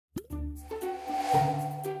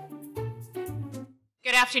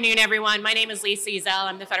afternoon, everyone. My name is Lisa Ezel.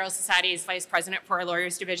 I'm the Federalist Society's Vice President for our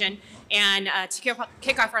Lawyers Division. And to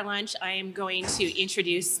kick off our lunch, I am going to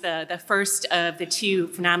introduce the first of the two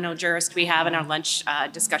phenomenal jurists we have in our lunch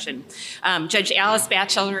discussion. Judge Alice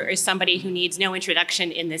Batchelder is somebody who needs no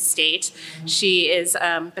introduction in this state. She has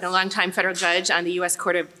been a longtime federal judge on the U.S.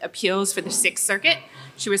 Court of Appeals for the Sixth Circuit.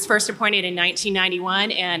 She was first appointed in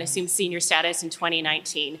 1991 and assumed senior status in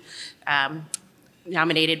 2019.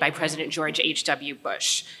 Nominated by President George H.W.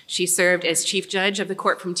 Bush. She served as Chief Judge of the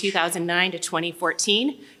court from 2009 to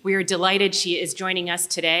 2014. We are delighted she is joining us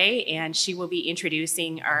today, and she will be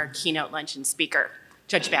introducing our keynote luncheon speaker,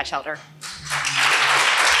 Judge Batchelder.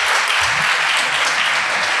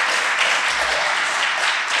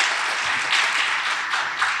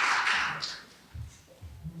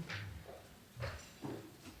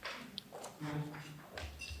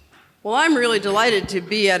 Well, I'm really delighted to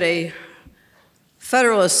be at a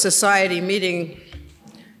Federalist Society meeting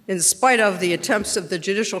in spite of the attempts of the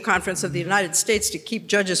Judicial Conference of the United States to keep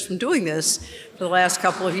judges from doing this for the last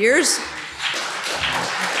couple of years.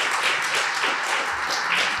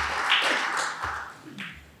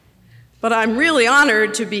 But I'm really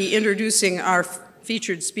honored to be introducing our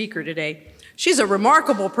featured speaker today. She's a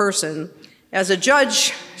remarkable person. As a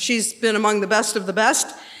judge, she's been among the best of the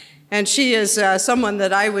best, and she is someone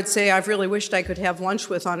that I would say I've really wished I could have lunch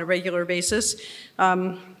with on a regular basis.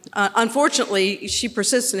 Unfortunately, she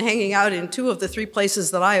persists in hanging out in two of the three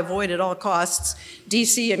places that I avoid at all costs,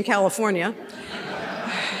 DC and California.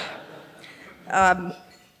 I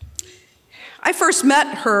first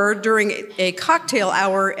met her during a cocktail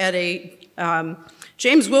hour at a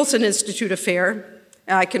James Wilson Institute affair.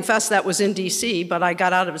 I confess that was in DC, but I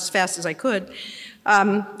got out of it as fast as I could.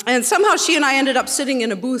 And somehow she and I ended up sitting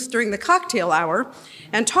in a booth during the cocktail hour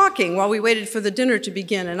and talking while we waited for the dinner to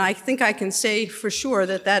begin. And I think I can say for sure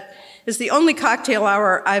that that is the only cocktail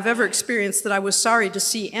hour I've ever experienced that I was sorry to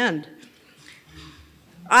see end.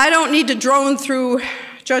 I don't need to drone through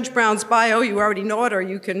Judge Brown's bio. You already know it, or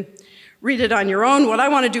you can read it on your own. What I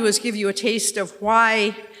want to do is give you a taste of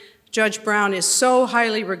why Judge Brown is so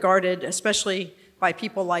highly regarded, especially by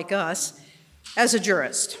people like us, as a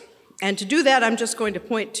jurist. And to do that, I'm just going to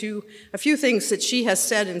point to a few things that she has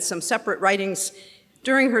said in some separate writings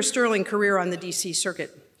during her sterling career on the DC Circuit.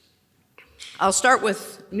 I'll start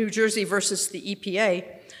with New Jersey versus the EPA,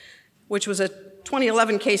 which was a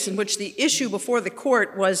 2011 case in which the issue before the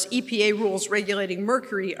court was EPA rules regulating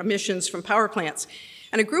mercury emissions from power plants.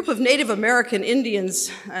 And a group of Native American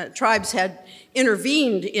Indians, tribes had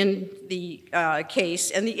intervened in the case,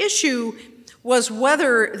 and the issue was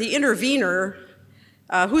whether the intervener,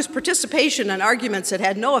 whose participation and arguments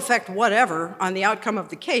had no effect whatever on the outcome of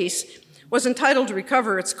the case, was entitled to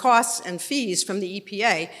recover its costs and fees from the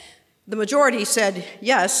EPA. The majority said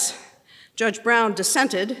yes. Judge Brown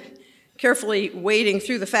dissented, carefully wading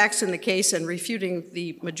through the facts in the case and refuting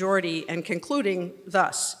the majority and concluding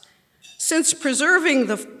thus: since preserving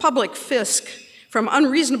the public fisc from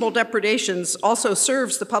unreasonable depredations also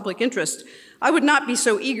serves the public interest, I would not be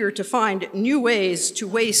so eager to find new ways to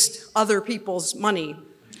waste other people's money.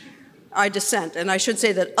 I dissent, and I should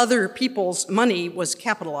say that other people's money was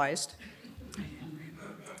capitalized.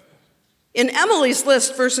 In Emily's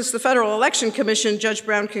List versus the Federal Election Commission, Judge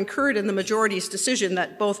Brown concurred in the majority's decision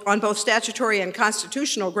that on both statutory and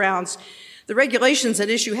constitutional grounds, the regulations at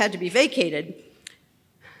issue had to be vacated.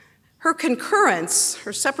 Her concurrence,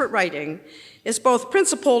 her separate writing, is both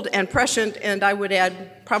principled and prescient, and I would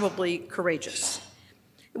add, probably courageous.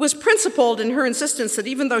 It was principled in her insistence that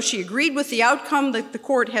even though she agreed with the outcome that the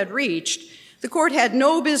court had reached, the court had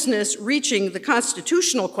no business reaching the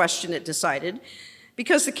constitutional question it decided,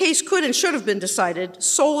 because the case could and should have been decided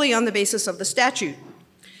solely on the basis of the statute.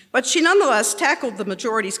 But she nonetheless tackled the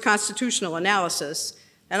majority's constitutional analysis,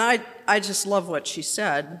 and I just love what she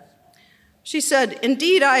said. She said,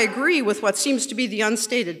 "Indeed, I agree with what seems to be the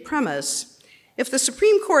unstated premise. If the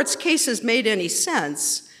Supreme Court's cases made any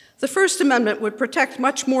sense, the First Amendment would protect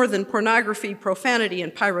much more than pornography, profanity,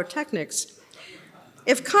 and pyrotechnics.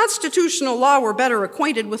 If constitutional law were better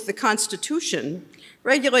acquainted with the Constitution,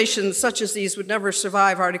 regulations such as these would never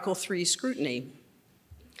survive Article III scrutiny."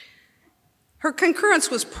 Her concurrence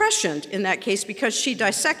was prescient in that case because she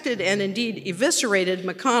dissected and indeed eviscerated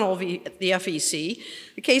McConnell v. the FEC,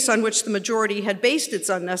 the case on which the majority had based its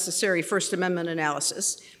unnecessary First Amendment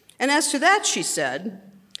analysis. And as to that, she said,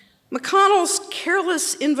 McConnell's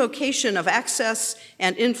careless invocation of access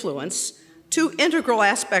and influence, two integral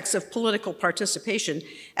aspects of political participation,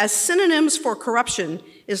 as synonyms for corruption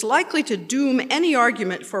is likely to doom any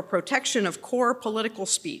argument for protection of core political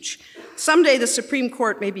speech. Someday the Supreme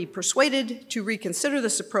Court may be persuaded to reconsider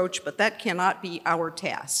this approach, but that cannot be our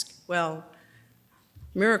task. Well,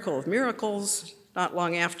 miracle of miracles, not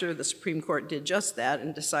long after the Supreme Court did just that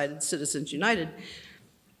and decided Citizens United.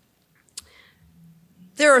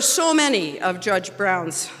 There are so many of Judge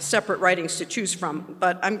Brown's separate writings to choose from,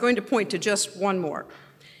 but I'm going to point to just one more.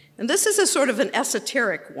 And this is a sort of an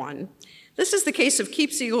esoteric one. This is the case of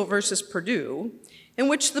Keepsiegel versus Purdue, in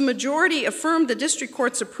which the majority affirmed the district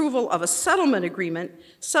court's approval of a settlement agreement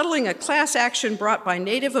settling a class action brought by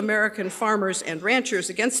Native American farmers and ranchers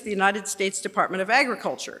against the United States Department of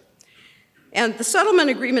Agriculture. And the settlement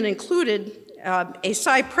agreement included a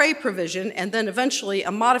cypre provision and then eventually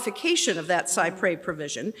a modification of that cypre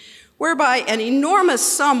provision, whereby an enormous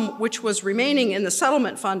sum which was remaining in the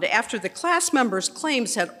settlement fund after the class members'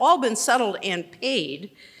 claims had all been settled and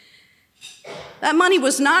paid, that money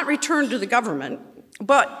was not returned to the government,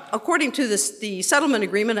 but according to the settlement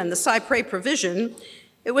agreement and the cypre provision,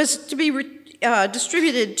 it was to be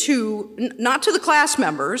distributed not to the class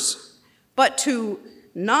members, but to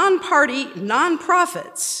non-party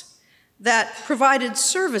nonprofits that provided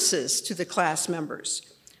services to the class members.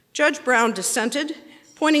 Judge Brown dissented,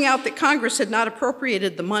 pointing out that Congress had not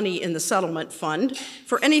appropriated the money in the settlement fund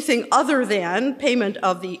for anything other than payment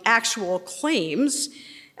of the actual claims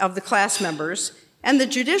of the class members, and the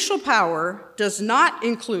judicial power does not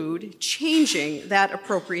include changing that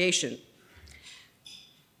appropriation.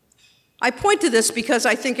 I point to this because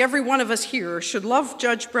I think every one of us here should love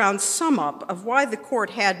Judge Brown's sum up of why the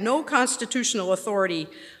court had no constitutional authority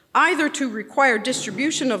either to require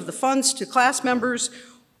distribution of the funds to class members,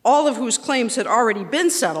 all of whose claims had already been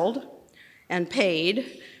settled and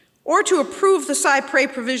paid, or to approve the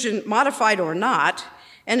cypre provision modified or not,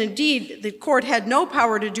 and indeed the court had no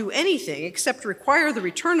power to do anything except require the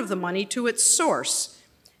return of the money to its source.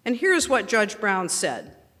 And here's what Judge Brown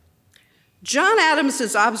said. John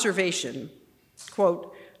Adams's observation,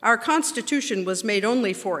 quote, "Our Constitution was made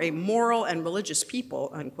only for a moral and religious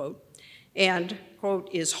people," unquote, and, quote,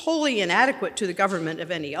 "is wholly inadequate to the government of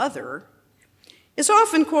any other," is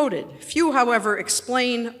often quoted. Few, however,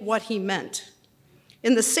 explain what he meant.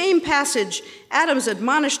 In the same passage, Adams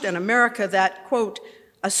admonished an America that, quote,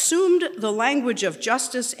 "assumed the language of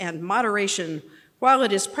justice and moderation while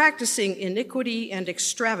it is practicing iniquity and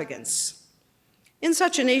extravagance." In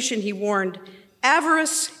such a nation, he warned,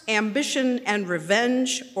 avarice, ambition, and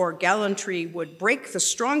revenge or gallantry would break the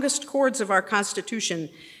strongest cords of our Constitution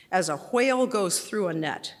as a whale goes through a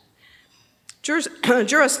net.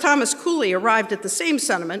 Jurist Thomas Cooley arrived at the same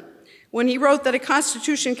sentiment when he wrote that a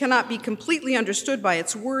constitution cannot be completely understood by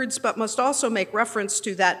its words, but must also make reference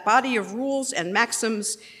to that body of rules and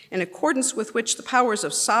maxims in accordance with which the powers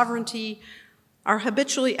of sovereignty are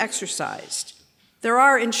habitually exercised. There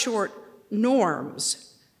are, in short,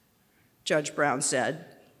 norms, Judge Brown said,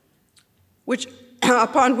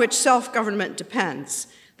 upon which self-government depends.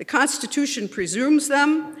 The Constitution presumes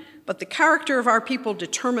them, but the character of our people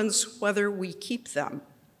determines whether we keep them.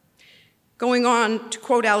 Going on to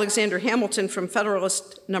quote Alexander Hamilton from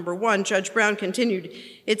Federalist #1, Judge Brown continued,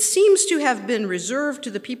 "It seems to have been reserved to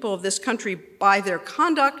the people of this country by their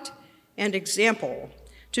conduct and example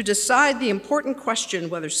to decide the important question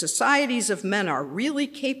whether societies of men are really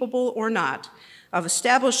capable or not of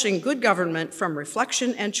establishing good government from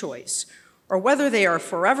reflection and choice, or whether they are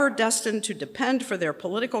forever destined to depend for their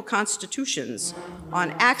political constitutions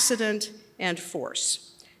on accident and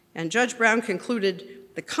force." And Judge Brown concluded,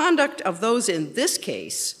 "The conduct of those in this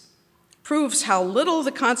case proves how little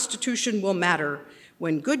the Constitution will matter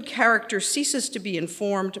when good character ceases to be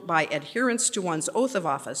informed by adherence to one's oath of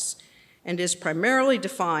office and is primarily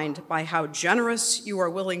defined by how generous you are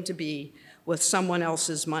willing to be with someone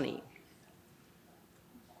else's money."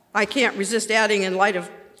 I can't resist adding, in light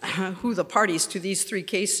of who the parties to these three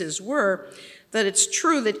cases were, that it's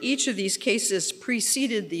true that each of these cases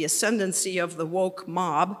preceded the ascendancy of the woke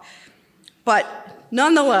mob, but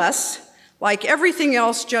nonetheless, like everything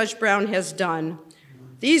else Judge Brown has done,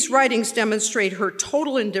 these writings demonstrate her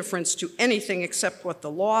total indifference to anything except what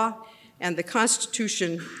the law and the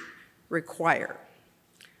Constitution require.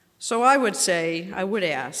 So I would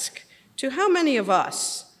ask, to how many of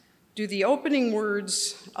us do the opening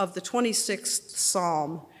words of the 26th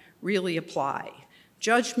Psalm really apply?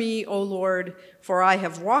 "Judge me, O Lord, for I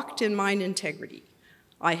have walked in mine integrity.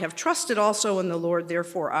 I have trusted also in the Lord,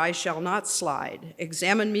 therefore I shall not slide.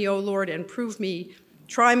 Examine me, O Lord, and prove me.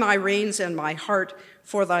 Try my reins and my heart,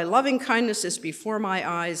 for thy loving kindness is before my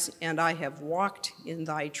eyes, and I have walked in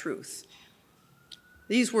thy truth."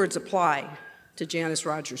 These words apply to Janice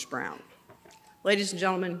Rogers Brown. Ladies and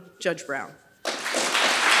gentlemen, Judge Brown.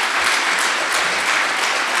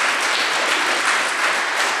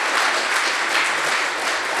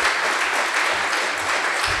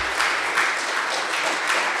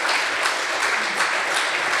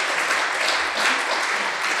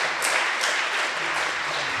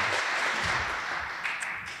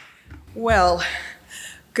 Well,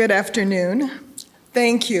 good afternoon.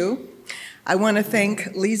 Thank you. I want to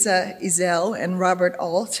thank Lisa Ezel and Robert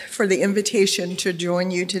Alt for the invitation to join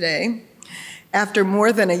you today. After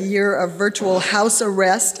more than a year of virtual house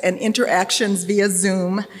arrest and interactions via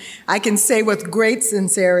Zoom, I can say with great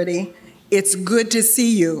sincerity, it's good to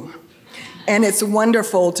see you, and it's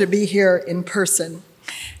wonderful to be here in person.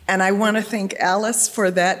 And I want to thank Alice for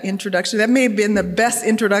that introduction. That may have been the best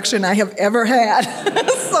introduction I have ever had,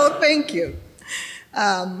 so thank you.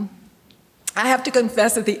 I have to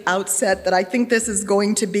confess at the outset that I think this is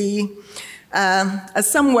going to be a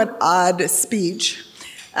somewhat odd speech.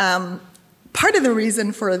 Part of the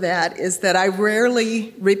reason for that is that I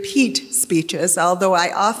rarely repeat speeches, although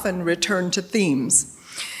I often return to themes.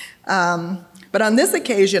 But on this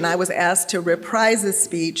occasion, I was asked to reprise a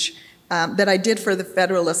speech that I did for the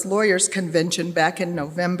Federalist Lawyers Convention back in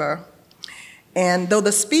November. And though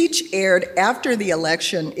the speech aired after the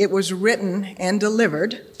election, it was written and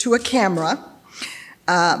delivered to a camera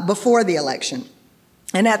before the election.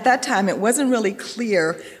 And at that time, it wasn't really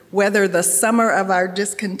clear whether the summer of our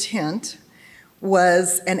discontent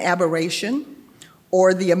was an aberration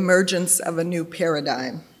or the emergence of a new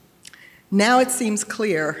paradigm. Now it seems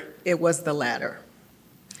clear it was the latter.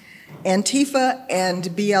 Antifa and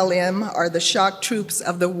BLM are the shock troops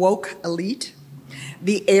of the woke elite,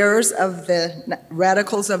 the heirs of the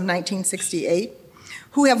radicals of 1968,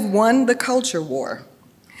 who have won the culture war.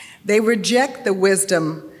 They reject the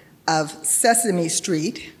wisdom of Sesame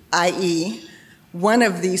Street, i.e., one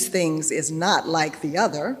of these things is not like the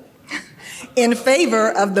other, in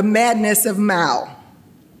favor of the madness of Mao.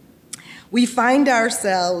 We find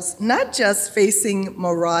ourselves not just facing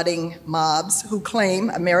marauding mobs who claim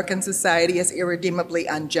American society is irredeemably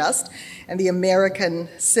unjust and the American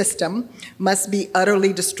system must be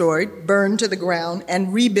utterly destroyed, burned to the ground,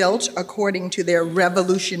 and rebuilt according to their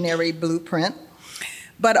revolutionary blueprint,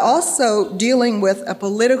 but also dealing with a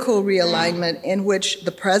political realignment in which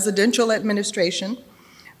the presidential administration,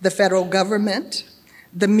 the federal government,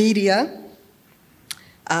 the media,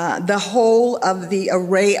 the whole of the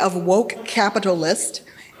array of woke capitalists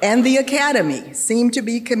and the academy seem to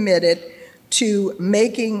be committed to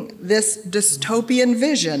making this dystopian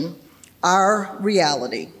vision our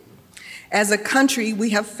reality. As a country,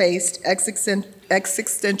 we have faced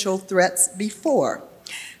existential threats before,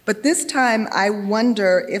 but this time I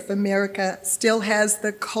wonder if America still has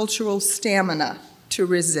the cultural stamina to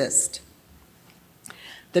resist.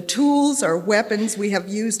 The tools or weapons we have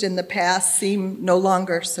used in the past seem no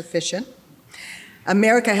longer sufficient.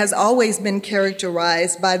 America has always been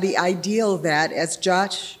characterized by the ideal that, as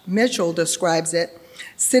Josh Mitchell describes it,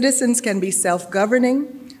 citizens can be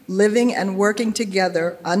self-governing, living and working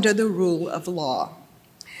together under the rule of law.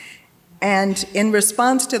 And in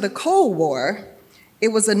response to the Cold War,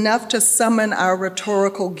 it was enough to summon our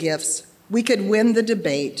rhetorical gifts. We could win the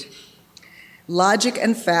debate. Logic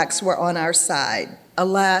and facts were on our side.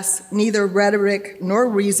 Alas, neither rhetoric nor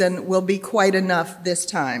reason will be quite enough this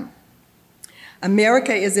time.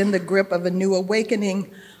 America is in the grip of a new awakening,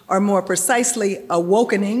 or more precisely,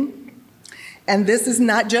 awokening. And this is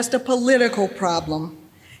not just a political problem,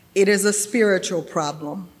 it is a spiritual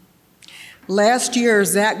problem. Last year,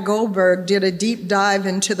 Zach Goldberg did a deep dive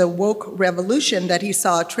into the woke revolution that he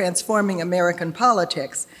saw transforming American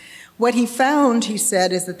politics. What he found, he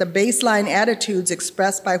said, is that the baseline attitudes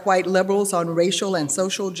expressed by white liberals on racial and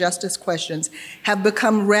social justice questions have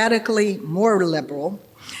become radically more liberal.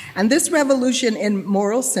 And this revolution in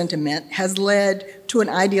moral sentiment has led to an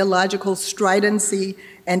ideological stridency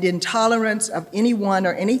and intolerance of anyone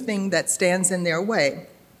or anything that stands in their way.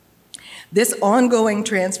 This ongoing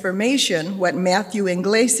transformation, what Matthew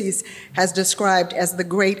Iglesias has described as the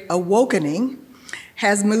Great Awakening,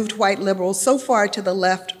 has moved white liberals so far to the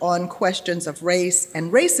left on questions of race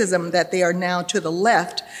and racism that they are now to the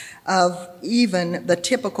left of even the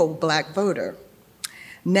typical black voter.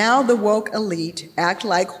 Now the woke elite act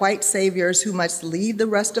like white saviors who must lead the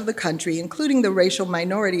rest of the country, including the racial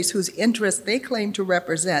minorities whose interests they claim to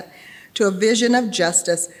represent, to a vision of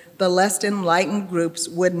justice the less enlightened groups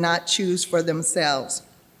would not choose for themselves.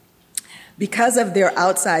 Because of their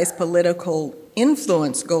outsized political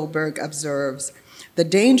influence, Goldberg observes, the The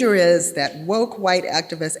danger is that woke white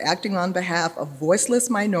activists acting on behalf of voiceless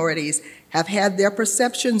minorities have had their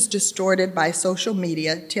perceptions distorted by social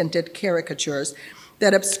media tinted caricatures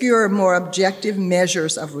that obscure more objective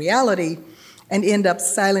measures of reality and end up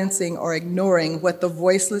silencing or ignoring what the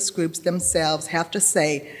voiceless groups themselves have to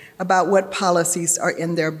say about what policies are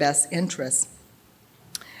in their best interests.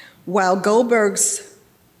 While Goldberg's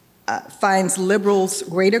finds liberals'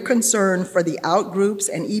 greater concern for the outgroups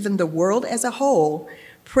and even the world as a whole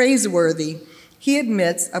praiseworthy, he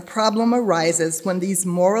admits a problem arises when these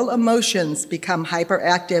moral emotions become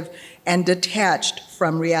hyperactive and detached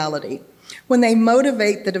from reality, when they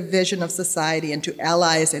motivate the division of society into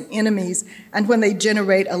allies and enemies, and when they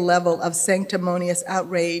generate a level of sanctimonious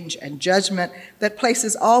outrage and judgment that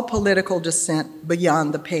places all political dissent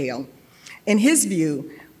beyond the pale. In his view,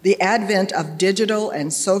 the advent of digital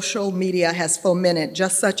and social media has fomented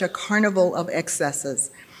just such a carnival of excesses.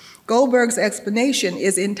 Goldberg's explanation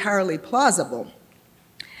is entirely plausible,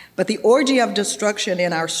 but the orgy of destruction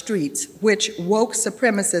in our streets, which woke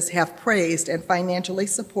supremacists have praised and financially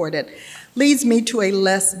supported, leads me to a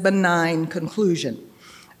less benign conclusion.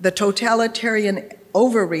 The totalitarian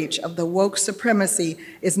overreach of the woke supremacy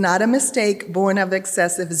is not a mistake born of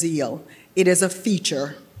excessive zeal. It is a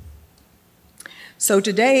feature. So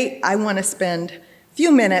today, I want to spend a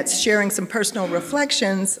few minutes sharing some personal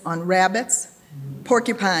reflections on rabbits,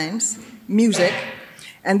 porcupines, music,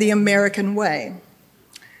 and the American way.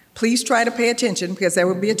 Please try to pay attention because there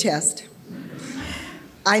will be a test.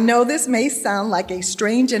 I know this may sound like a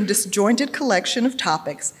strange and disjointed collection of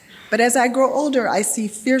topics, but as I grow older, I see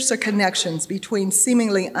fiercer connections between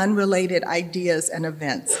seemingly unrelated ideas and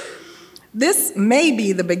events. This may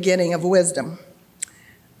be the beginning of wisdom.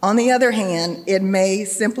 On the other hand, it may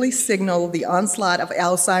simply signal the onslaught of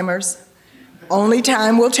Alzheimer's. Only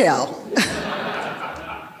time will tell.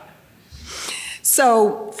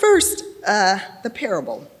 So first, the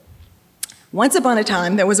parable. Once upon a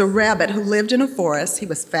time, there was a rabbit who lived in a forest. He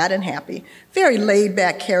was fat and happy, very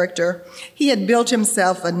laid-back character. He had built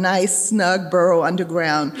himself a nice, snug burrow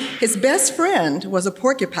underground. His best friend was a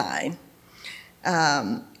porcupine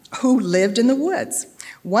who lived in the woods.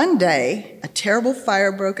 One day, a terrible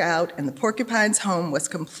fire broke out and the porcupine's home was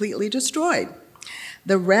completely destroyed.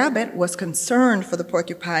 The rabbit was concerned for the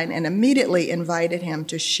porcupine and immediately invited him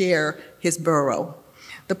to share his burrow.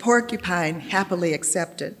 The porcupine happily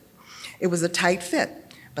accepted. It was a tight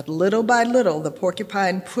fit, but little by little, the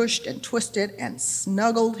porcupine pushed and twisted and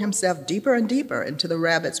snuggled himself deeper and deeper into the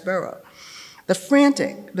rabbit's burrow.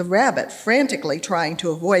 The rabbit, frantically trying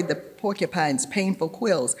to avoid the porcupine's painful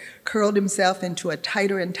quills, curled himself into a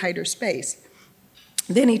tighter and tighter space.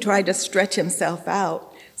 Then he tried to stretch himself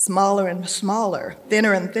out, smaller and smaller,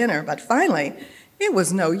 thinner and thinner, but finally, it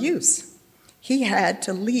was no use. He had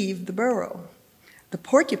to leave the burrow. The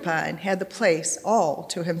porcupine had the place all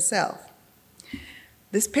to himself.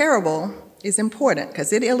 This parable is important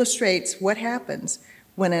because it illustrates what happens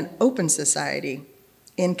when an open society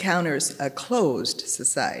encounters a closed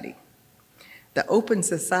society. The open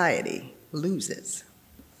society loses.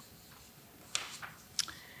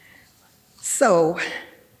 So,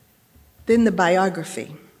 then the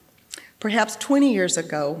biography. Perhaps 20 years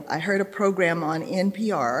ago, I heard a program on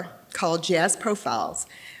NPR called Jazz Profiles,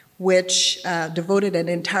 which devoted an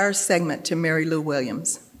entire segment to Mary Lou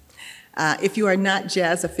Williams. If you are not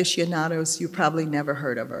jazz aficionados, you probably never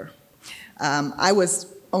heard of her. I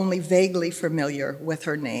was only vaguely familiar with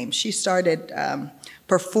her name. She started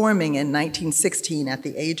performing in 1916 at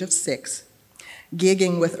the age of 6,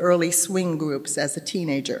 gigging with early swing groups as a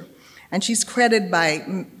teenager. And she's credited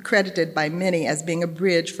by many as being a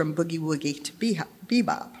bridge from boogie-woogie to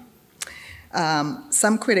bebop.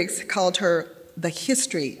 Some critics called her the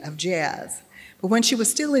history of jazz. But when she was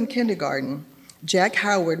still in kindergarten, Jack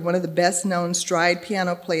Howard, one of the best-known stride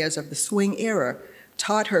piano players of the swing era,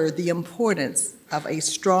 taught her the importance of a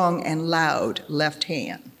strong and loud left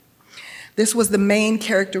hand. This was the main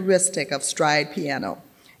characteristic of stride piano.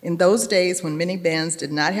 In those days when many bands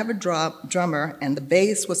did not have a drummer and the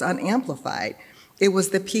bass was unamplified, it was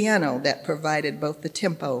the piano that provided both the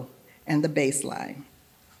tempo and the bass line.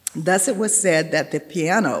 Thus it was said that the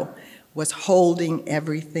piano was holding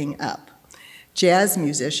everything up. Jazz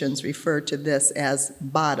musicians refer to this as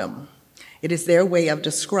bottom. It is their way of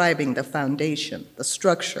describing the foundation, the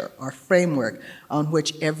structure or framework on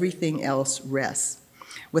which everything else rests.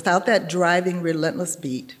 Without that driving, relentless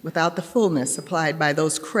beat, without the fullness supplied by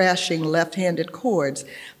those crashing left-handed chords,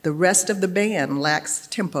 the rest of the band lacks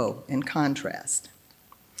tempo and contrast.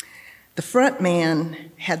 The front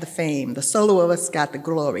man had the fame, the soloist got the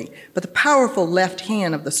glory, but the powerful left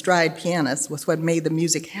hand of the stride pianist was what made the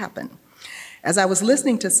music happen. As I was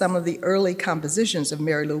listening to some of the early compositions of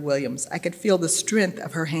Mary Lou Williams, I could feel the strength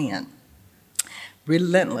of her hand.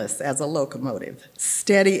 Relentless as a locomotive,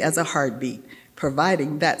 steady as a heartbeat,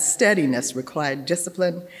 providing that steadiness required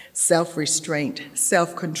discipline, self-restraint,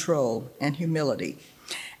 self-control, and humility.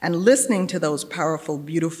 And listening to those powerful,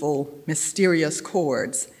 beautiful, mysterious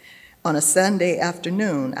chords on a Sunday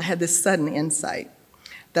afternoon, I had this sudden insight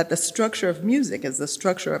that the structure of music is the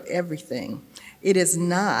structure of everything. It is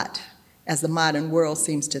not, as the modern world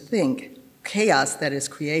seems to think, chaos that is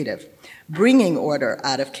creative. Bringing order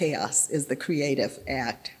out of chaos is the creative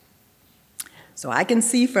act. So I can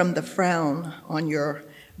see from the frown on your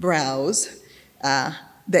brows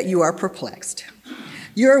that you are perplexed.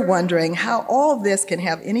 You're wondering how all this can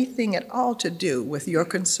have anything at all to do with your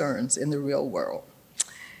concerns in the real world.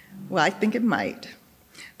 Well, I think it might.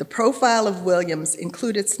 The profile of Williams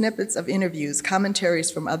included snippets of interviews, commentaries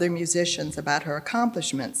from other musicians about her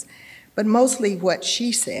accomplishments, but mostly what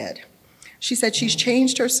she said. She said she's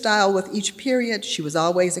changed her style with each period. She was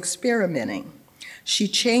always experimenting. She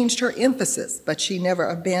changed her emphasis, but she never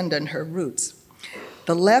abandoned her roots.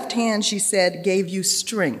 The left hand, she said, gave you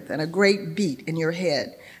strength and a great beat in your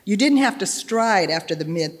head. You didn't have to stride after the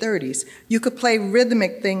mid-30s. You could play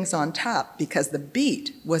rhythmic things on top because the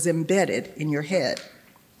beat was embedded in your head.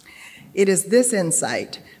 It is this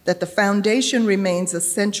insight that the foundation remains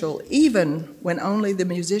essential even when only the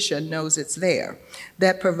musician knows it's there,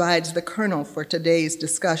 that provides the kernel for today's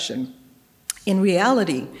discussion. In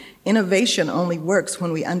reality, innovation only works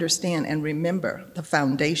when we understand and remember the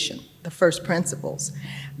foundation, the first principles.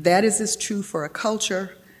 That is as true for a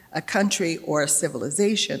culture, a country, or a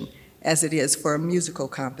civilization as it is for a musical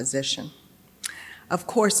composition. Of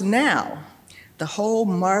course, now, the whole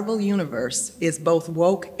Marvel universe is both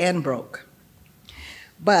woke and broke.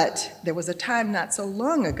 But there was a time not so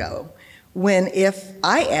long ago when if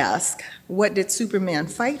I ask, what did Superman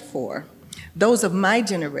fight for? Those of my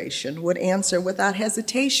generation would answer without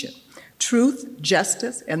hesitation, truth,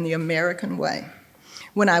 justice, and the American way.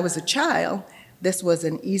 When I was a child, this was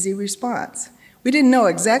an easy response. We didn't know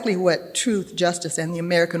exactly what truth, justice, and the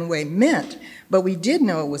American way meant, but we did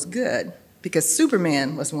know it was good because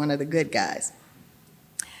Superman was one of the good guys.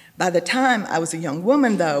 By the time I was a young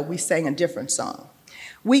woman, though, we sang a different song.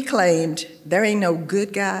 We claimed, there ain't no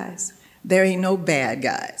good guys, there ain't no bad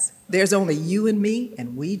guys. There's only you and me,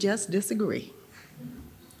 and we just disagree.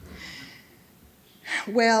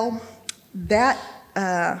 Well, that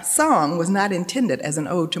song was not intended as an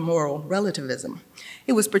ode to moral relativism.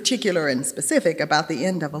 It was particular and specific about the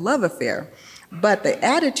end of a love affair, but the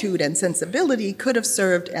attitude and sensibility could have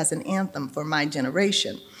served as an anthem for my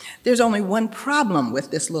generation. There's only one problem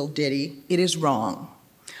with this little ditty. It is wrong.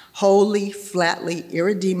 Wholly, flatly,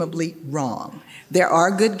 irredeemably wrong. There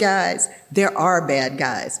are good guys, there are bad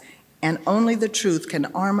guys, and only the truth can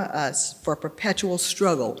armor us for perpetual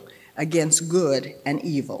struggle against good and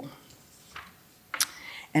evil.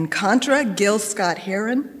 And contra Gil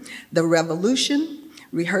Scott-Heron, the revolution,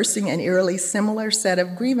 rehearsing an eerily similar set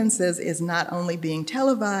of grievances, is not only being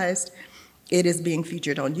televised, it is being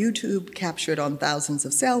featured on YouTube, captured on thousands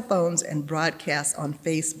of cell phones, and broadcast on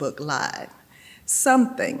Facebook Live.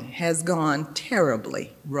 Something has gone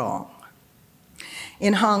terribly wrong.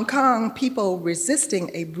 In Hong Kong, people resisting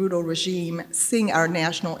a brutal regime sing our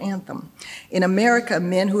national anthem. In America,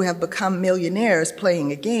 men who have become millionaires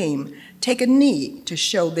playing a game take a knee to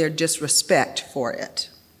show their disrespect for it.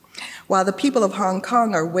 While the people of Hong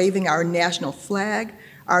Kong are waving our national flag,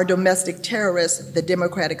 our domestic terrorists, the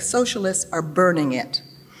democratic socialists, are burning it.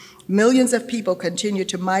 Millions of people continue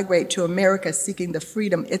to migrate to America seeking the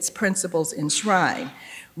freedom its principles enshrine.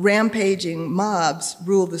 Rampaging mobs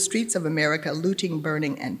rule the streets of America, looting,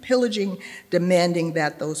 burning, and pillaging, demanding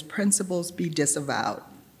that those principles be disavowed.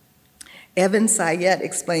 Evan Sayed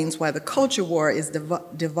explains why the culture war is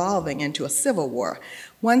devolving into a civil war.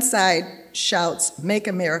 One side shouts, "Make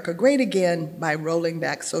America great again," by rolling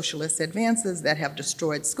back socialist advances that have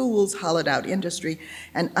destroyed schools, hollowed out industry,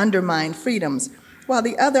 and undermined freedoms, while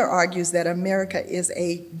the other argues that America is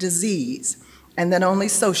a disease and that only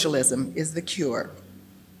socialism is the cure.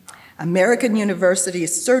 American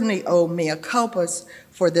universities certainly owe mea culpas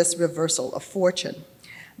for this reversal of fortune.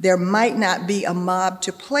 There might not be a mob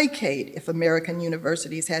to placate if American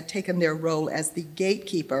universities had taken their role as the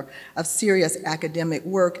gatekeeper of serious academic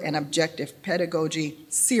work and objective pedagogy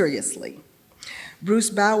seriously. Bruce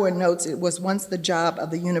Bauer notes it was once the job of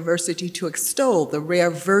the university to extol the rare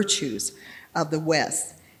virtues of the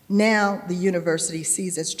West. Now the university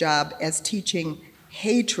sees its job as teaching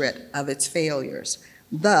hatred of its failures.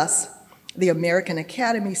 Thus, The American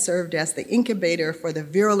Academy served as the incubator for the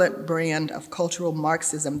virulent brand of cultural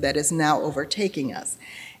Marxism that is now overtaking us.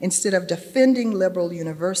 Instead of defending liberal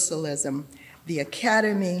universalism, the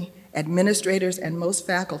Academy, administrators, and most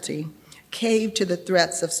faculty caved to the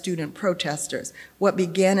threats of student protesters. What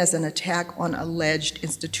began as an attack on alleged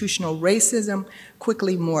institutional racism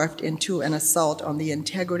quickly morphed into an assault on the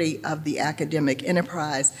integrity of the academic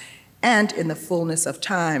enterprise and, in the fullness of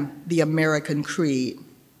time, the American creed.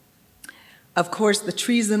 Of course, the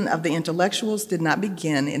treason of the intellectuals did not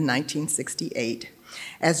begin in 1968.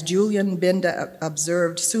 As Julian Benda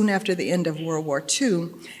observed soon after the end of World War II,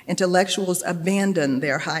 intellectuals abandoned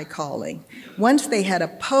their high calling once they had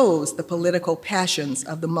opposed the political passions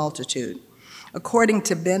of the multitude. According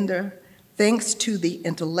to Benda, thanks to the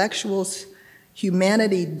intellectuals,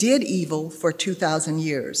 humanity did evil for 2,000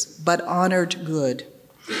 years, but honored good.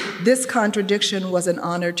 This contradiction was an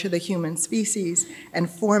honor to the human species and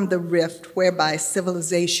formed the rift whereby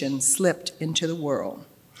civilization slipped into the world.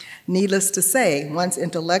 Needless to say, once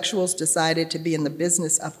intellectuals decided to be in the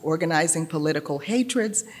business of organizing political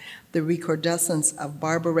hatreds, the recrudescence of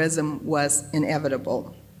barbarism was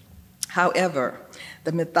inevitable. However,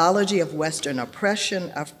 the mythology of Western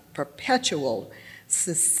oppression, of perpetual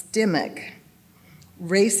systemic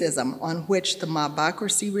racism on which the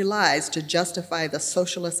mobocracy relies to justify the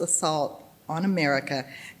socialist assault on America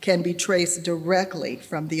can be traced directly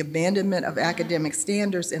from the abandonment of academic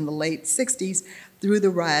standards in the late 60s through the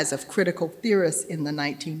rise of critical theorists in the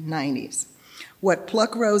 1990s. What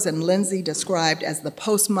Pluckrose and Lindsay described as the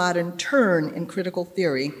postmodern turn in critical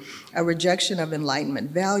theory, a rejection of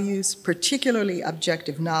Enlightenment values, particularly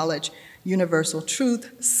objective knowledge, universal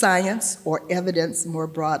truth, science, or evidence more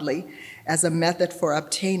broadly, as a method for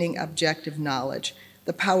obtaining objective knowledge,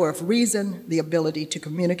 the power of reason, the ability to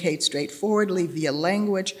communicate straightforwardly via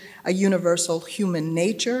language, a universal human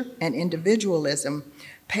nature, and individualism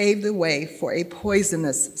paved the way for a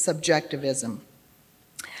poisonous subjectivism.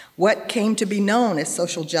 What came to be known as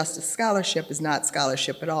social justice scholarship is not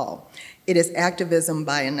scholarship at all. It is activism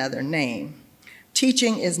by another name.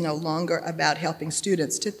 Teaching is no longer about helping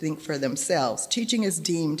students to think for themselves. Teaching is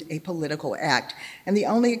deemed a political act, and the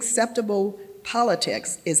only acceptable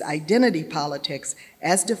politics is identity politics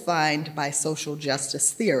as defined by social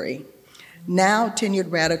justice theory. Now,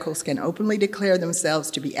 tenured radicals can openly declare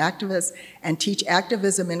themselves to be activists and teach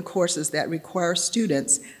activism in courses that require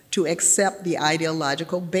students to accept the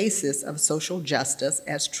ideological basis of social justice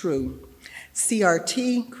as true.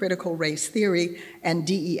 CRT, critical race theory, and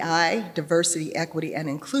DEI, diversity, equity, and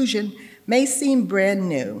inclusion, may seem brand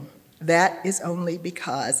new. That is only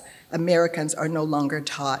because Americans are no longer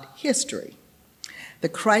taught history. The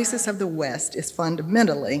crisis of the West is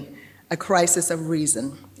fundamentally a crisis of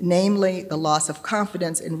reason, namely the loss of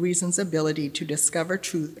confidence in reason's ability to discover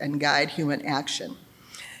truth and guide human action.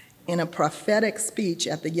 In a prophetic speech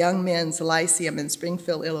at the Young Men's Lyceum in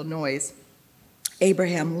Springfield, Illinois,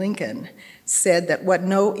 Abraham Lincoln said that what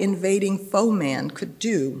no invading foeman could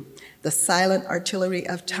do, the silent artillery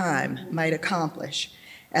of time might accomplish.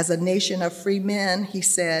 As a nation of free men, he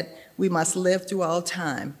said, we must live through all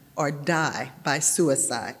time or die by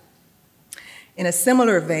suicide. In a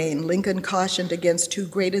similar vein, Lincoln cautioned against too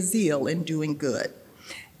great a zeal in doing good.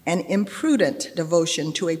 An imprudent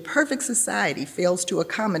devotion to a perfect society fails to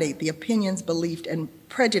accommodate the opinions, beliefs, and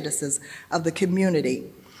prejudices of the community.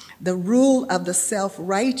 The rule of the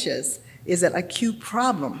self-righteous is an acute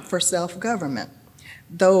problem for self-government.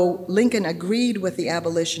 Though Lincoln agreed with the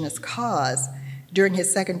abolitionist cause, during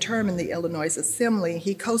his second term in the Illinois Assembly,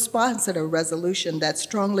 he co-sponsored a resolution that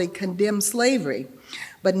strongly condemned slavery,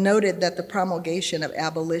 but noted that the promulgation of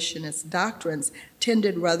abolitionist doctrines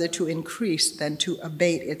tended rather to increase than to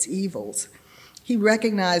abate its evils. He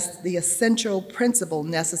recognized the essential principle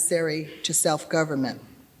necessary to self-government.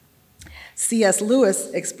 C.S. Lewis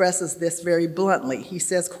expresses this very bluntly. He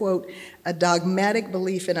says, quote, a dogmatic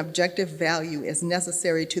belief in objective value is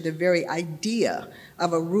necessary to the very idea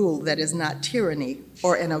of a rule that is not tyranny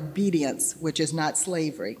or an obedience which is not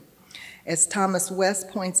slavery. As Thomas West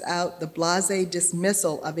points out, the blasé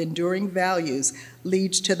dismissal of enduring values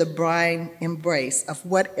leads to the blind embrace of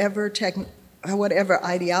whatever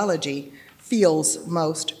ideology feels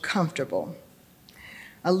most comfortable.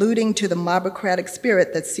 Alluding to the mobocratic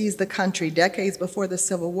spirit that seized the country decades before the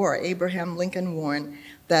Civil War, Abraham Lincoln warned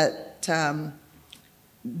that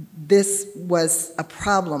this was a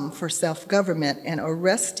problem for self-government, and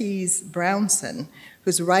Orestes Brownson,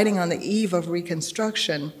 who's writing on the eve of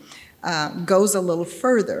Reconstruction, goes a little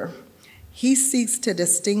further. He seeks to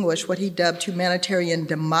distinguish what he dubbed humanitarian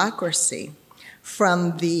democracy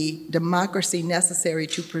from the democracy necessary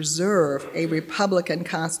to preserve a Republican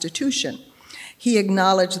Constitution. He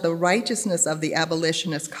acknowledged the righteousness of the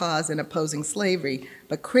abolitionist cause in opposing slavery,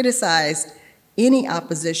 but criticized any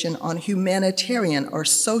opposition on humanitarian or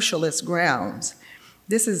socialist grounds.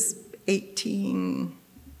 This is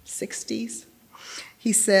 1860s.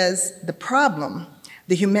 He says, the problem,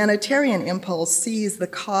 the humanitarian impulse sees the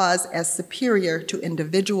cause as superior to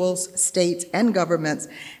individuals, states, and governments,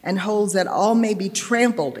 and holds that all may be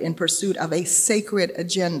trampled in pursuit of a sacred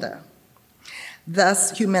agenda.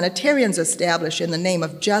 Thus, humanitarians establish in the name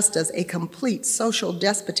of justice a complete social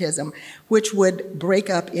despotism which would break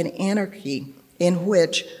up in anarchy, in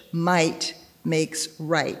which might makes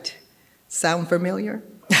right. Sound familiar?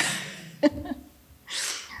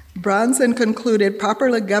 Bronson concluded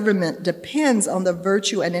popular government depends on the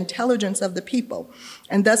virtue and intelligence of the people,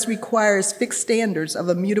 and thus requires fixed standards of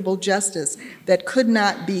immutable justice that could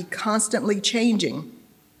not be constantly changing,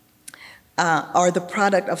 are the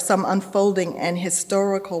product of some unfolding and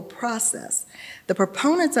historical process. The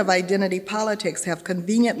proponents of identity politics have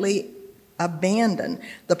conveniently abandoned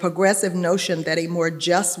the progressive notion that a more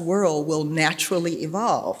just world will naturally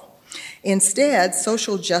evolve. Instead,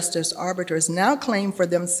 social justice arbiters now claim for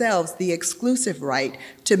themselves the exclusive right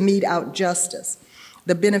to mete out justice.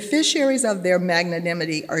 The beneficiaries of their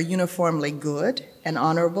magnanimity are uniformly good and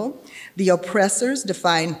honorable. The oppressors,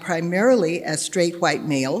 defined primarily as straight white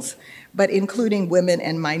males, but including women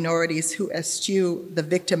and minorities who eschew the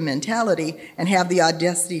victim mentality and have the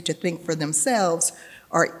audacity to think for themselves,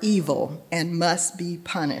 are evil and must be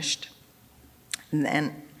punished. And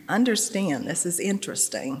then understand, this is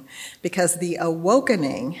interesting, because the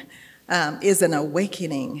awakening is an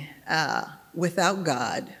awakening without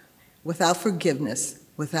God, without forgiveness,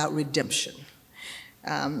 without redemption,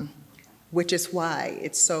 which is why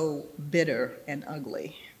it's so bitter and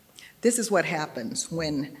ugly. This is what happens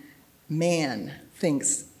when man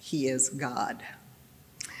thinks he is God.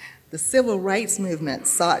 The civil rights movement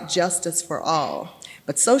sought justice for all,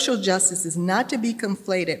 but social justice is not to be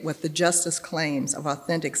conflated with the justice claims of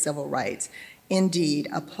authentic civil rights. Indeed,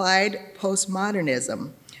 applied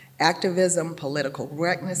postmodernism, activism, political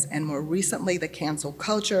correctness, and more recently the cancel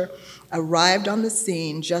culture arrived on the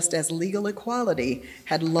scene just as legal equality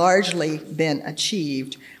had largely been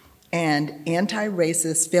achieved, and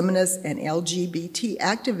anti-racist, feminist, and LGBT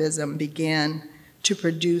activism began to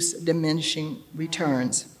produce diminishing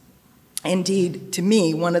returns. Indeed, to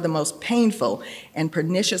me, one of the most painful and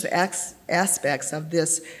pernicious aspects of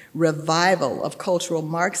this revival of cultural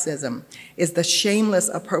Marxism is the shameless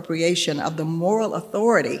appropriation of the moral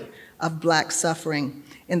authority of Black suffering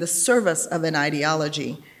in the service of an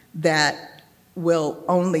ideology that will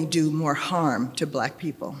only do more harm to Black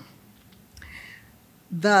people.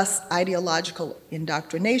 Thus, ideological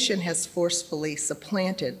indoctrination has forcefully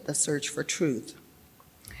supplanted the search for truth,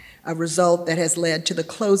 a result that has led to the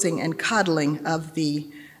closing and coddling of the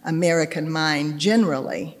American mind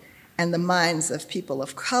generally, and the minds of people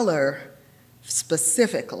of color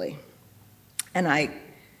specifically. And I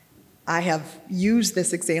have used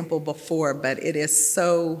this example before, but it is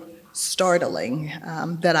so startling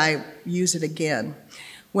that I use it again.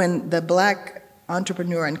 When the Black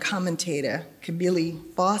entrepreneur and commentator, Camille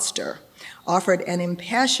Foster, offered an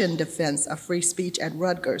impassioned defense of free speech at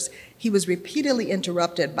Rutgers, he was repeatedly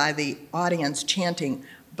interrupted by the audience chanting,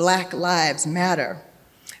 "Black Lives Matter."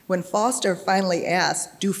 When Foster finally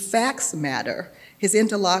asked, "Do facts matter?" his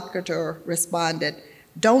interlocutor responded,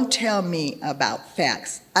 "Don't tell me about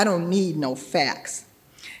facts. I don't need no facts."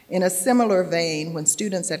 In a similar vein, when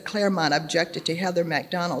students at Claremont objected to Heather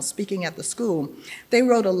McDonald speaking at the school, they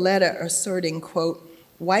wrote a letter asserting, quote,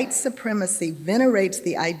 "White supremacy venerates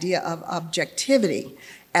the idea of objectivity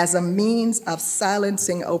as a means of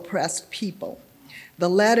silencing oppressed people." The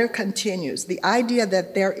letter continues, "The idea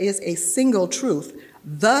that there is a single truth,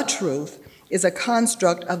 the truth, is a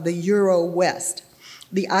construct of the Euro-West.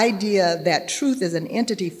 The idea that truth is an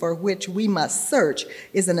entity for which we must search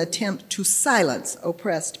is an attempt to silence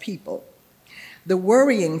oppressed people." The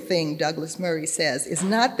worrying thing, Douglas Murray says, is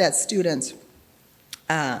not that students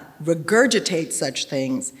regurgitate such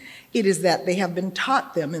things, it is that they have been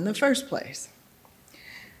taught them in the first place.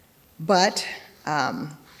 But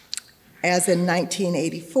as in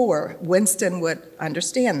 1984, Winston would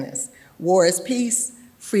understand this. War is peace,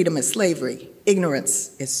 freedom is slavery,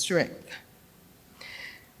 ignorance is strength.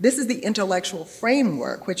 This is the intellectual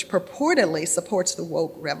framework which purportedly supports the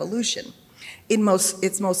woke revolution.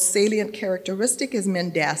 Its most salient characteristic is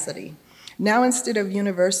mendacity. Now, instead of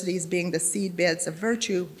universities being the seedbeds of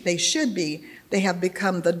virtue, they have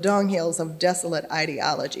become the dunghills of desolate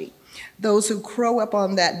ideology. Those who crow up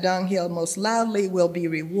on that dunghill most loudly will be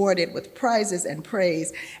rewarded with prizes and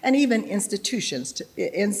praise, and even invitations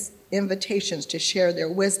to share their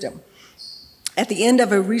wisdom. At the end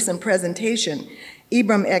of a recent presentation,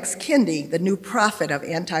 Ibram X. Kendi, the new prophet of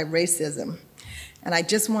anti-racism, and I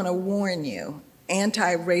just want to warn you,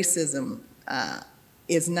 anti-racism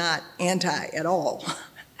is not anti at all.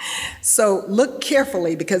 So look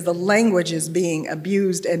carefully because the language is being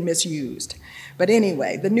abused and misused. But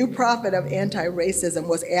anyway, the new prophet of anti-racism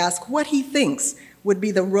was asked what he thinks would be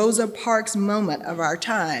the Rosa Parks moment of our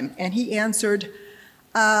time, and he answered,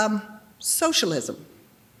 socialism.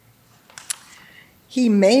 He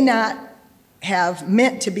may not have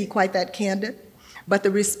meant to be quite that candid, but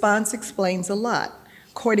the response explains a lot.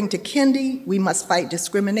 According to Kendi, we must fight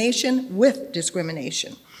discrimination with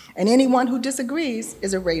discrimination, and anyone who disagrees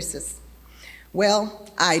is a racist. Well,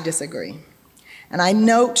 I disagree. And I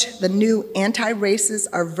note the new anti-racists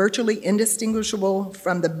are virtually indistinguishable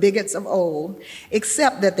from the bigots of old,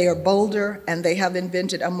 except that they are bolder and they have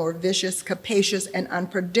invented a more vicious, capacious, and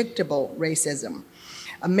unpredictable racism.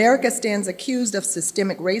 America stands accused of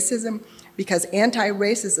systemic racism because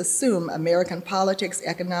anti-racists assume American politics,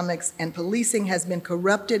 economics, and policing has been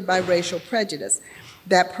corrupted by racial prejudice.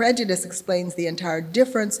 That prejudice explains the entire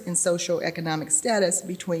difference in socioeconomic status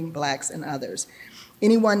between blacks and others.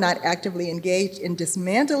 Anyone not actively engaged in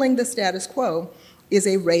dismantling the status quo is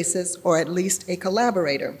a racist or at least a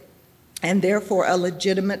collaborator, and therefore a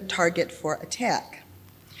legitimate target for attack.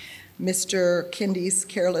 Mr. Kendi's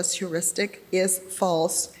careless heuristic is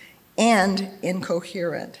false and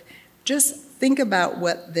incoherent. Just think about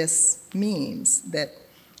what this means, that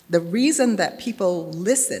the reason that people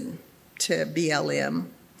listen to BLM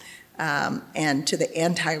and to the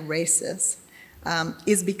anti-racists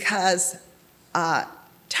is because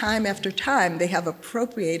time after time they have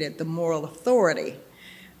appropriated the moral authority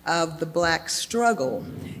of the black struggle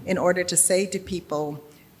in order to say to people,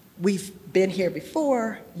 we've been here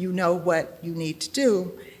before, you know what you need to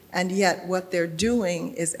do, and yet what they're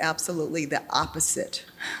doing is absolutely the opposite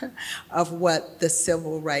of what the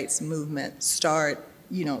civil rights movement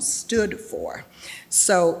stood for.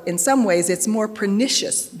 So in some ways it's more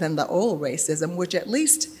pernicious than the old racism, which at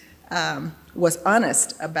least was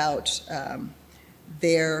honest about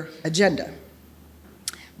their agenda.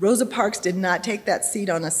 Rosa Parks did not take that seat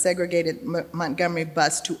on a segregated Montgomery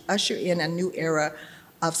bus to usher in a new era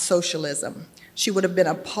of socialism. She would have been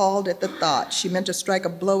appalled at the thought. She meant to strike a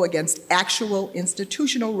blow against actual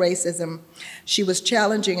institutional racism. She was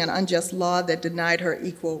challenging an unjust law that denied her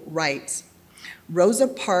equal rights. Rosa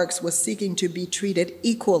Parks was seeking to be treated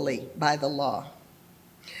equally by the law.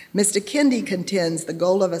 Mr. Kendi contends the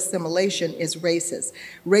goal of assimilation is racist.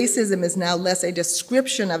 Racism is now less a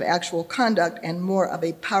description of actual conduct and more of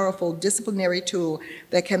a powerful disciplinary tool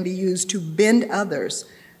that can be used to bend others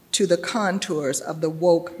to the contours of the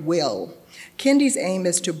woke will. Kendi's aim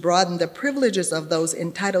is to broaden the privileges of those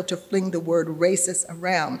entitled to fling the word racist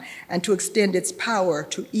around and to extend its power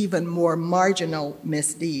to even more marginal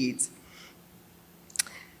misdeeds.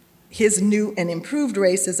 His new and improved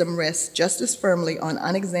racism rests just as firmly on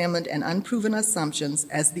unexamined and unproven assumptions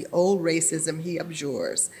as the old racism he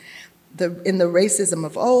abjures. In the racism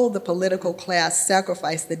of old, the political class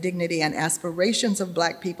sacrificed the dignity and aspirations of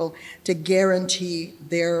black people to guarantee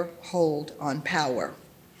their hold on power.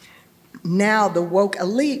 Now the woke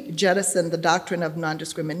elite jettisoned the doctrine of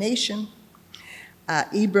non-discrimination.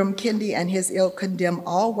 Ibram Kendi and his ilk condemn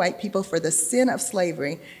all white people for the sin of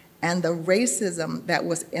slavery and the racism that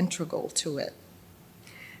was integral to it.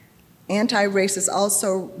 Anti-racists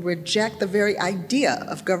also reject the very idea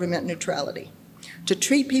of government neutrality. To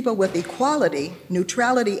treat people with equality,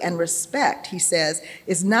 neutrality, and respect, he says,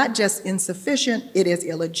 is not just insufficient, it is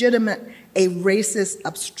illegitimate, a racist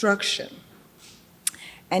obstruction.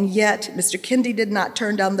 And yet, Mr. Kendi did not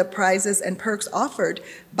turn down the prizes and perks offered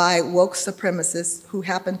by woke supremacists who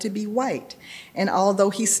happen to be white. And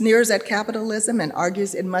although he sneers at capitalism and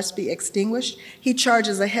argues it must be extinguished, he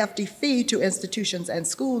charges a hefty fee to institutions and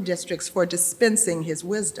school districts for dispensing his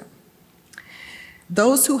wisdom.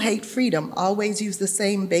 Those who hate freedom always use the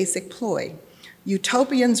same basic ploy.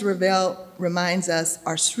 Utopians, Ravel reminds us,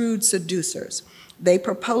 are shrewd seducers. They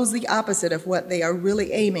propose the opposite of what they are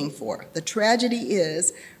really aiming for. The tragedy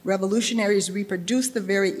is revolutionaries reproduce the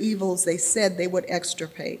very evils they said they would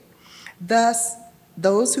extirpate. Thus,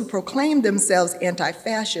 those who proclaim themselves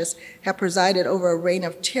anti-fascist have presided over a reign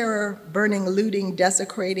of terror, burning, looting,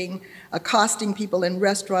 desecrating, accosting people in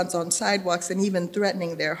restaurants, on sidewalks, and even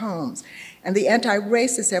threatening their homes. And the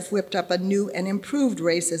anti-racists have whipped up a new and improved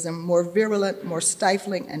racism, more virulent, more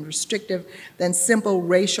stifling, and restrictive than simple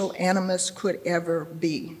racial animus could ever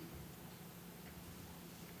be.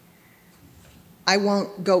 I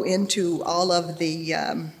won't go into all of the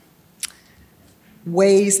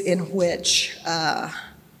ways in which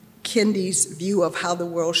Kendi's view of how the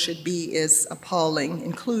world should be is appalling,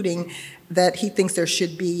 including that he thinks there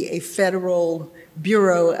should be a federal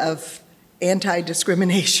bureau of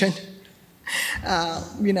anti-discrimination,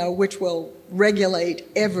 which will regulate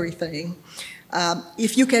everything.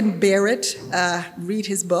 If you can bear it, read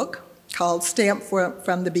his book called Stamped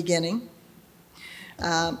from the Beginning.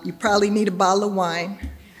 You probably need a bottle of wine.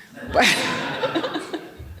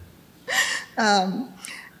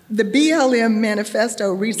 The BLM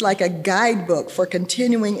manifesto reads like a guidebook for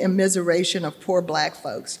continuing immiseration of poor Black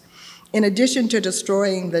folks. In addition to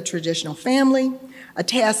destroying the traditional family, a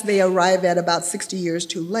task they arrive at about 60 years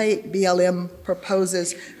too late, BLM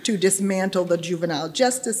proposes to dismantle the juvenile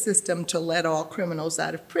justice system, to let all criminals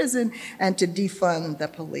out of prison, and to defund the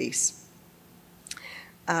police.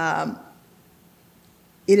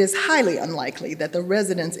 It is highly unlikely that the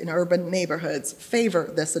residents in urban neighborhoods favor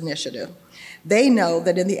this initiative. They know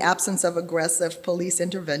that in the absence of aggressive police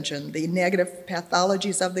intervention, the negative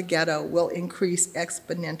pathologies of the ghetto will increase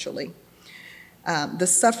exponentially. The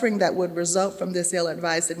suffering that would result from this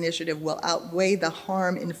ill-advised initiative will outweigh the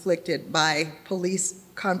harm inflicted by police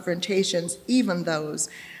confrontations, even those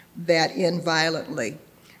that end violently.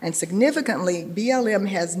 And significantly, BLM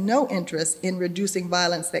has no interest in reducing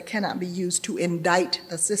violence that cannot be used to indict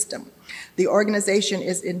the system. The organization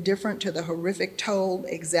is indifferent to the horrific toll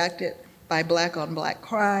exacted by Black-on-Black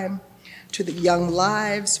crime, to the young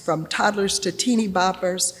lives, from toddlers to teeny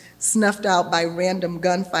boppers, snuffed out by random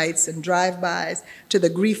gunfights and drive-bys, to the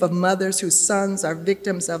grief of mothers whose sons are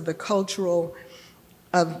victims of the cultural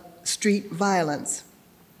of street violence.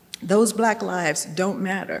 Those Black lives don't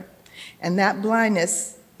matter. And that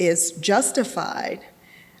blindness is justified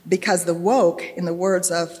because the woke, in the words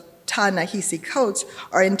of Ta-Nehisi Coates,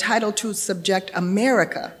 are entitled to subject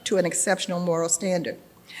America to an exceptional moral standard.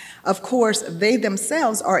 Of course, they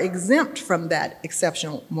themselves are exempt from that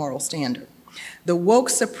exceptional moral standard. The woke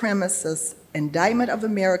supremacist indictment of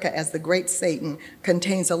America as the great Satan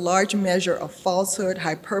contains a large measure of falsehood,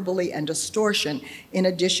 hyperbole, and distortion, in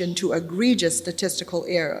addition to egregious statistical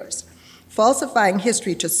errors. Falsifying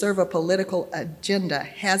history to serve a political agenda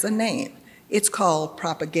has a name. It's called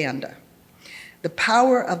propaganda. The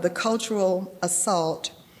power of the cultural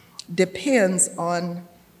assault depends on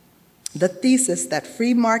the thesis that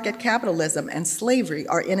free market capitalism and slavery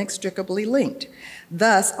are inextricably linked.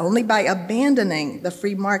 Thus, only by abandoning the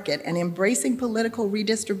free market and embracing political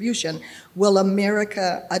redistribution will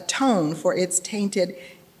America atone for its tainted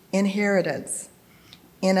inheritance.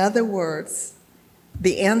 In other words,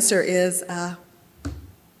 the answer is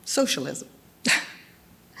socialism.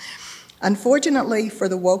 Unfortunately for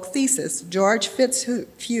the woke thesis, George Fitzhugh,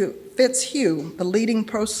 the leading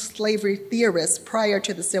pro-slavery theorist prior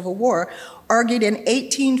to the Civil War, argued in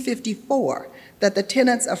 1854 that the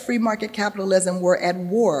tenets of free market capitalism were at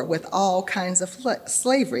war with all kinds of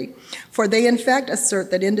slavery, for they in fact assert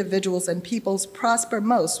that individuals and peoples prosper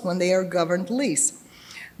most when they are governed least.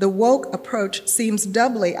 The woke approach seems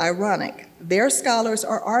doubly ironic. Their scholars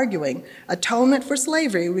are arguing atonement for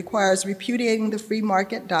slavery requires repudiating the free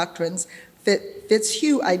market doctrines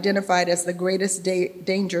Fitzhugh identified as the greatest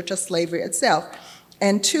danger to slavery itself,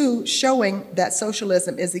 and two, showing that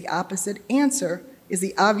socialism is the opposite answer, is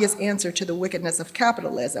the obvious answer to the wickedness of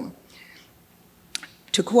capitalism.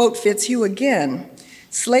 To quote Fitzhugh again,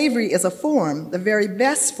 slavery is a form, the very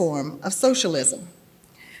best form, of socialism.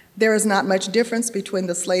 There is not much difference between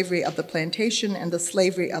the slavery of the plantation and the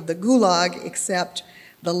slavery of the gulag, except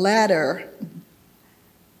the latter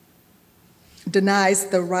denies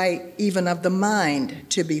the right even of the mind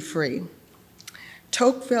to be free.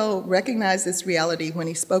 Tocqueville recognized this reality when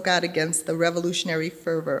he spoke out against the revolutionary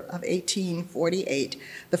fervor of 1848,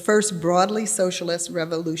 the first broadly socialist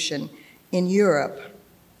revolution in Europe.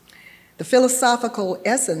 The philosophical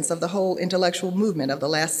essence of the whole intellectual movement of the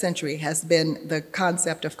last century has been the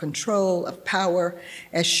concept of control, of power,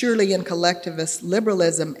 as surely in collectivist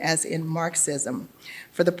liberalism as in Marxism.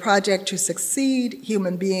 For the project to succeed,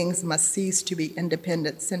 human beings must cease to be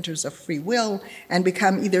independent centers of free will and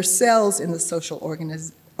become either cells in the social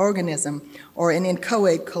organism or an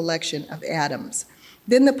inchoate collection of atoms.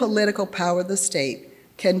 Then the political power of the state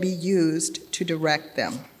can be used to direct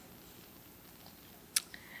them.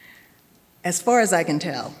 As far as I can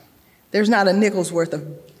tell, there's not a nickel's worth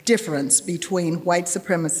of difference between white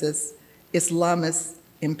supremacists, Islamists,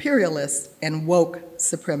 imperialists, and woke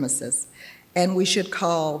supremacists, and we should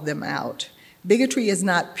call them out. Bigotry is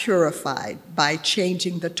not purified by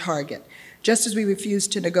changing the target. Just as we refuse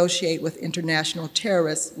to negotiate with international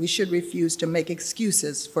terrorists, we should refuse to make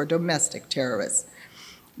excuses for domestic terrorists.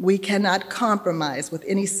 We cannot compromise with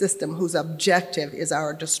any system whose objective is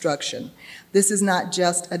our destruction. This is not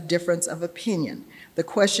just a difference of opinion. The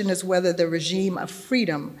question is whether the regime of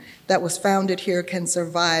freedom that was founded here can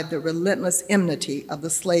survive the relentless enmity of the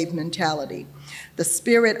slave mentality. The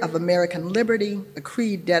spirit of American liberty, a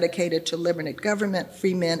creed dedicated to limited government,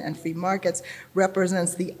 free men, and free markets,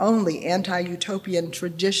 represents the only anti-utopian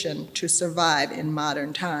tradition to survive in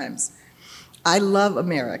modern times. I love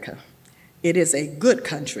America. It is a good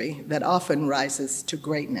country that often rises to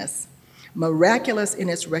greatness, miraculous in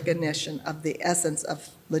its recognition of the essence of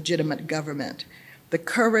legitimate government. The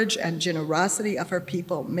courage and generosity of her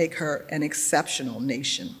people make her an exceptional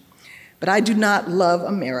nation. But I do not love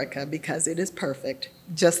America because it is perfect,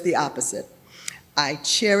 just the opposite. I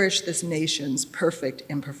cherish this nation's perfect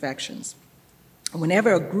imperfections.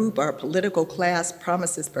 Whenever a group or a political class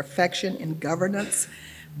promises perfection in governance,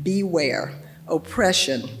 beware.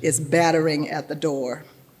 Oppression is battering at the door.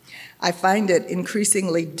 I find it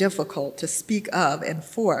increasingly difficult to speak of and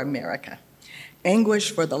for America.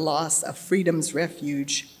 Anguish for the loss of freedom's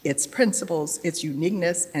refuge, its principles, its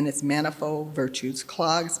uniqueness, and its manifold virtues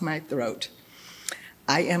clogs my throat.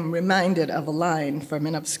 I am reminded of a line from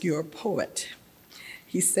an obscure poet.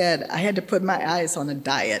 He said, "I had to put my eyes on a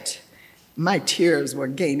diet. My tears were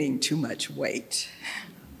gaining too much weight."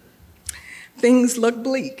 Things look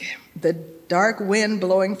bleak. The dark wind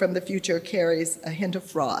blowing from the future carries a hint of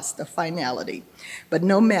frost, of finality. But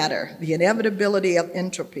no matter, the inevitability of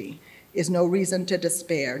entropy is no reason to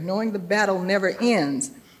despair. Knowing the battle never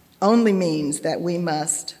ends only means that we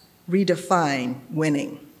must redefine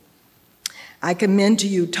winning. I commend to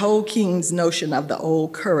you Tolkien's notion of the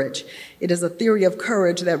old courage. It is a theory of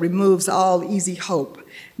courage that removes all easy hope,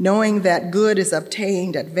 knowing that good is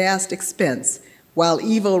obtained at vast expense, while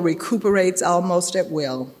evil recuperates almost at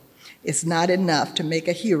will. It's not enough to make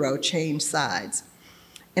a hero change sides.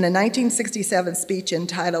 In a 1967 speech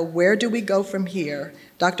entitled, "Where Do We Go From Here?"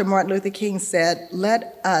 Dr. Martin Luther King said,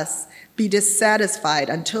 "Let us be dissatisfied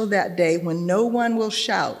until that day when no one will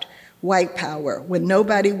shout white power, when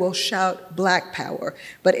nobody will shout black power,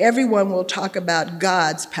 but everyone will talk about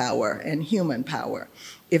God's power and human power.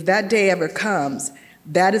 If that day ever comes,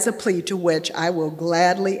 that is a plea to which I will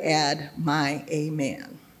gladly add my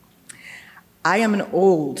amen." I am an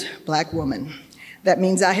old Black woman. That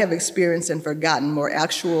means I have experienced and forgotten more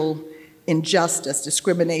actual injustice,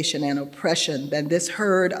 discrimination, and oppression than this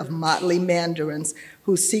herd of motley mandarins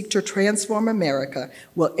who seek to transform America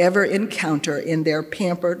will ever encounter in their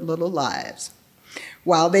pampered little lives.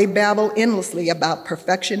 While they babble endlessly about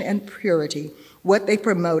perfection and purity, what they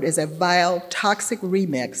promote is a vile, toxic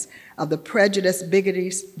remix of the prejudice,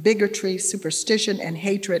 bigotry, superstition, and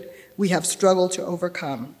hatred we have struggled to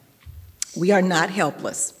overcome. We are not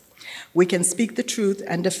helpless. We can speak the truth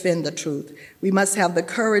and defend the truth. We must have the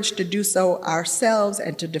courage to do so ourselves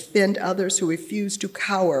and to defend others who refuse to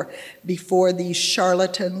cower before these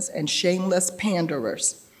charlatans and shameless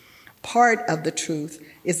panderers. Part of the truth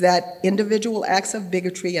is that individual acts of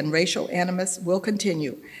bigotry and racial animus will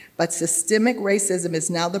continue, but systemic racism is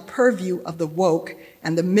now the purview of the woke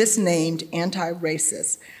and the misnamed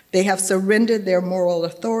anti-racists. They have surrendered their moral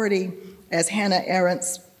authority, as Hannah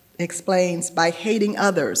Arendt explains, by hating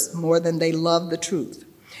others more than they love the truth.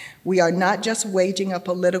 We are not just waging a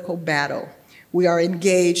political battle, we are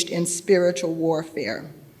engaged in spiritual warfare.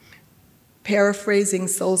 Paraphrasing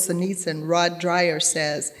Solzhenitsyn, Rod Dreher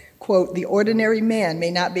says, quote, "The ordinary man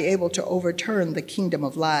may not be able to overturn the kingdom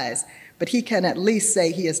of lies, but he can at least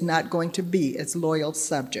say he is not going to be its loyal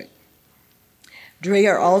subject."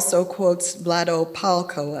 Dreher also quotes Vlado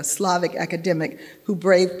Palko, a Slavic academic who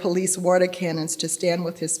braved police water cannons to stand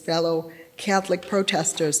with his fellow Catholic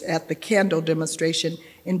protesters at the candle demonstration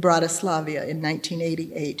in Bratislava in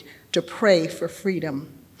 1988 to pray for freedom.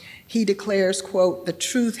 He declares, quote, "The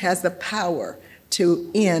truth has the power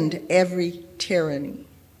to end every tyranny."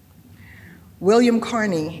 William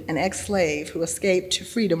Carney, an ex-slave who escaped to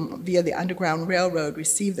freedom via the Underground Railroad,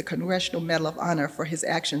 received the Congressional Medal of Honor for his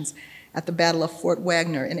actions at the Battle of Fort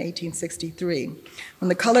Wagner in 1863. When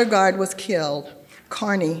the color guard was killed,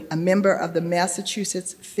 Carney, a member of the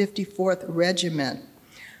Massachusetts 54th Regiment,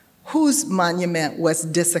 whose monument was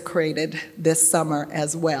desecrated this summer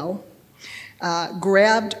as well,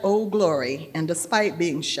 grabbed Old Glory, and despite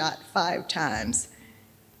being shot 5 times,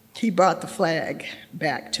 he brought the flag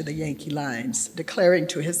back to the Yankee lines, declaring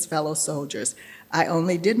to his fellow soldiers, "I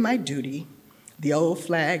only did my duty. The old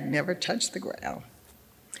flag never touched the ground."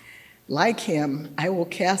 Like him, I will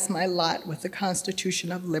cast my lot with the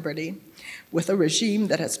Constitution of Liberty, with a regime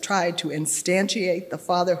that has tried to instantiate the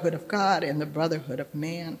fatherhood of God and the brotherhood of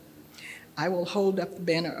man. I will hold up the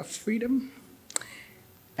banner of freedom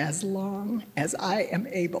as long as I am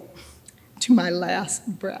able, to my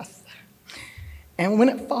last breath. And when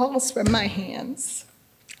it falls from my hands,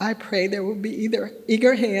 I pray there will be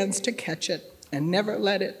eager hands to catch it and never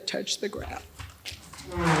let it touch the ground.